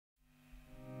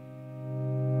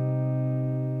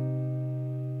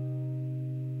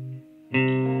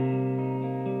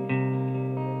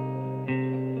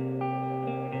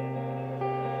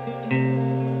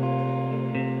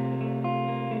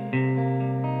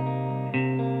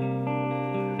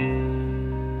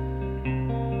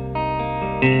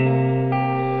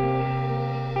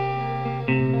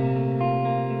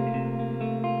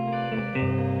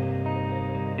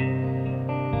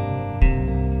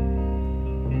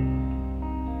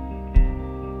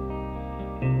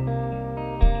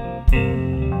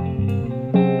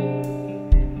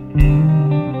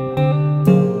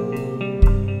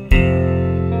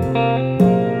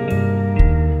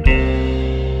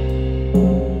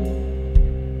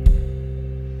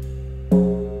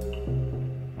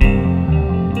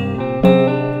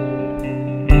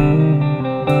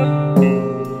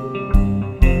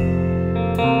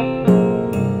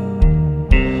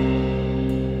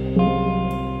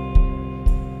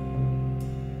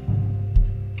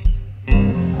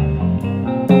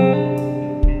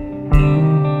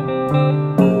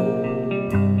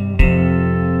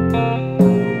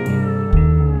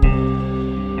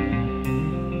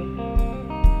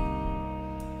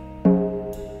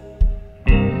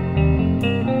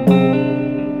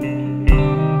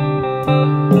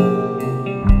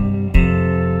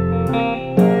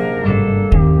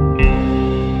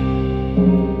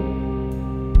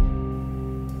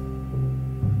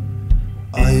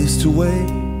I used to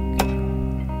wake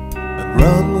and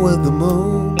run with the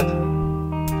moon.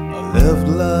 I lived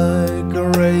like a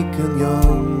raking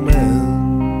young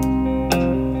man.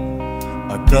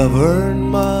 I covered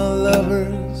my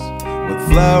lovers with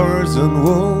flowers and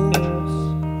wounds.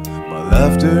 My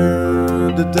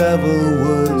laughter the devil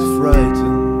would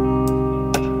frighten.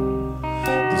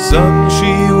 The sun,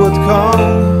 she would come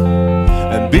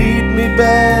and beat me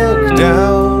back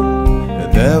down.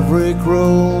 Every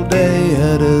cruel day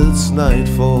had its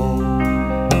nightfall.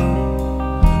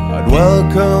 I'd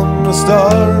welcome the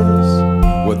stars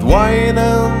with wine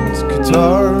and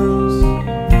guitars,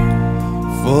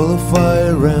 full of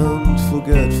fire and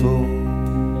forgetful.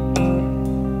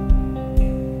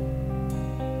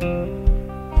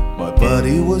 My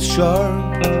body was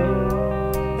sharp,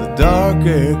 the dark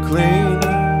air clean,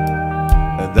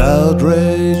 and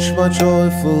outrage my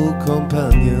joyful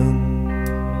companion.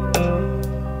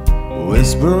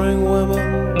 Whispering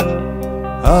women,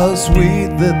 how sweet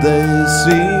that they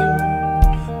seem,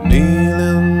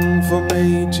 kneeling for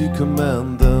me to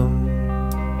command them.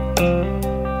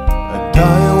 And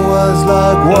time was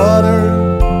like water,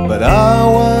 but I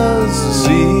was the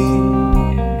sea,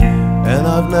 and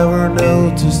I've never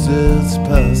noticed its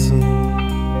passing,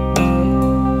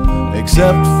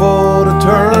 except for the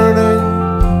turning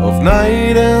of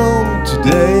night into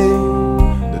day,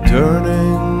 the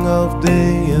turning of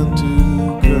day into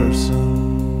cursing.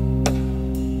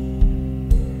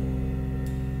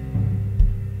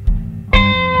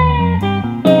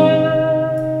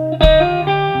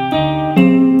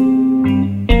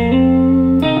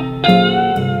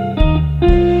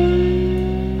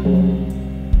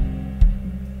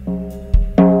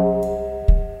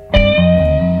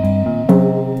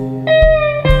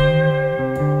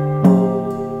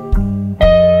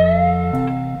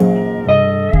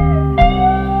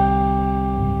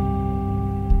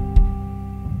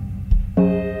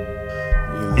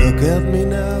 Look at me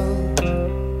now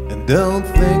and don't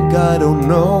think I don't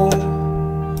know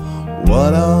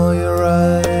what all your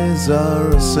eyes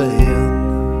are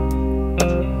saying.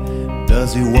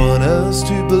 Does he want us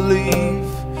to believe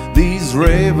these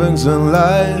ravings and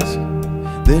lies?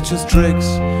 They're just tricks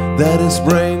that his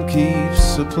brain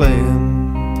keeps a-playing.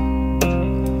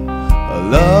 A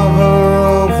lover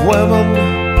of women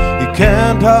he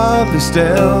can't hardly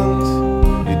stand.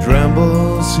 He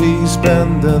trembles, he's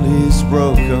bent and he's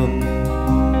broken.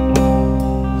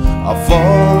 I've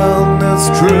fallen, it's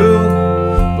true,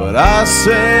 but I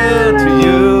said to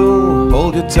you,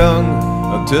 hold your tongue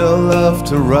until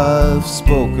after I've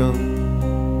spoken.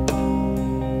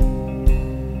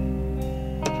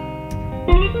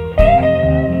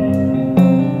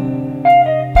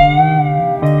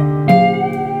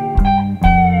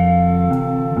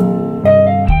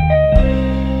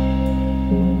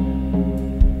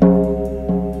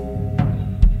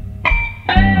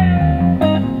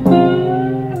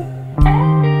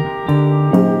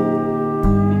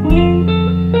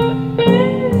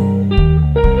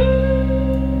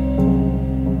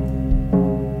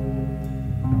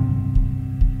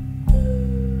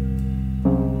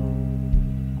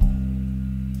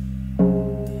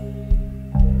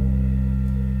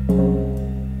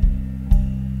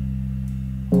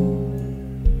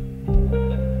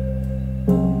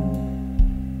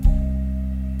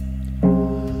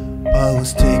 I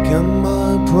was taking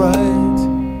my pride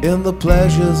in the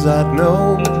pleasures I'd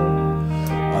known.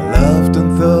 I loved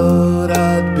and thought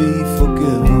I'd be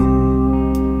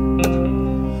forgiven,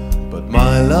 but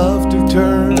my laughter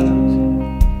turned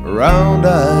around,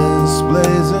 eyes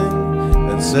blazing,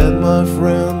 and said, my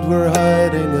friend, we're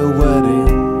hiding a wedding.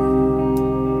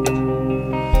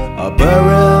 I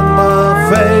buried my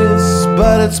face,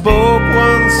 but it spoke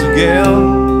once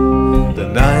again. The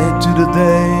night to the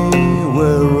day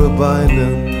we're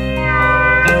binding.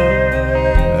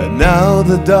 And now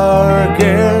the dark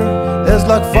air is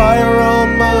like fire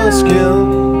on my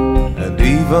skin, and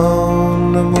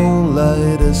even the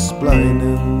moonlight is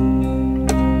blinding.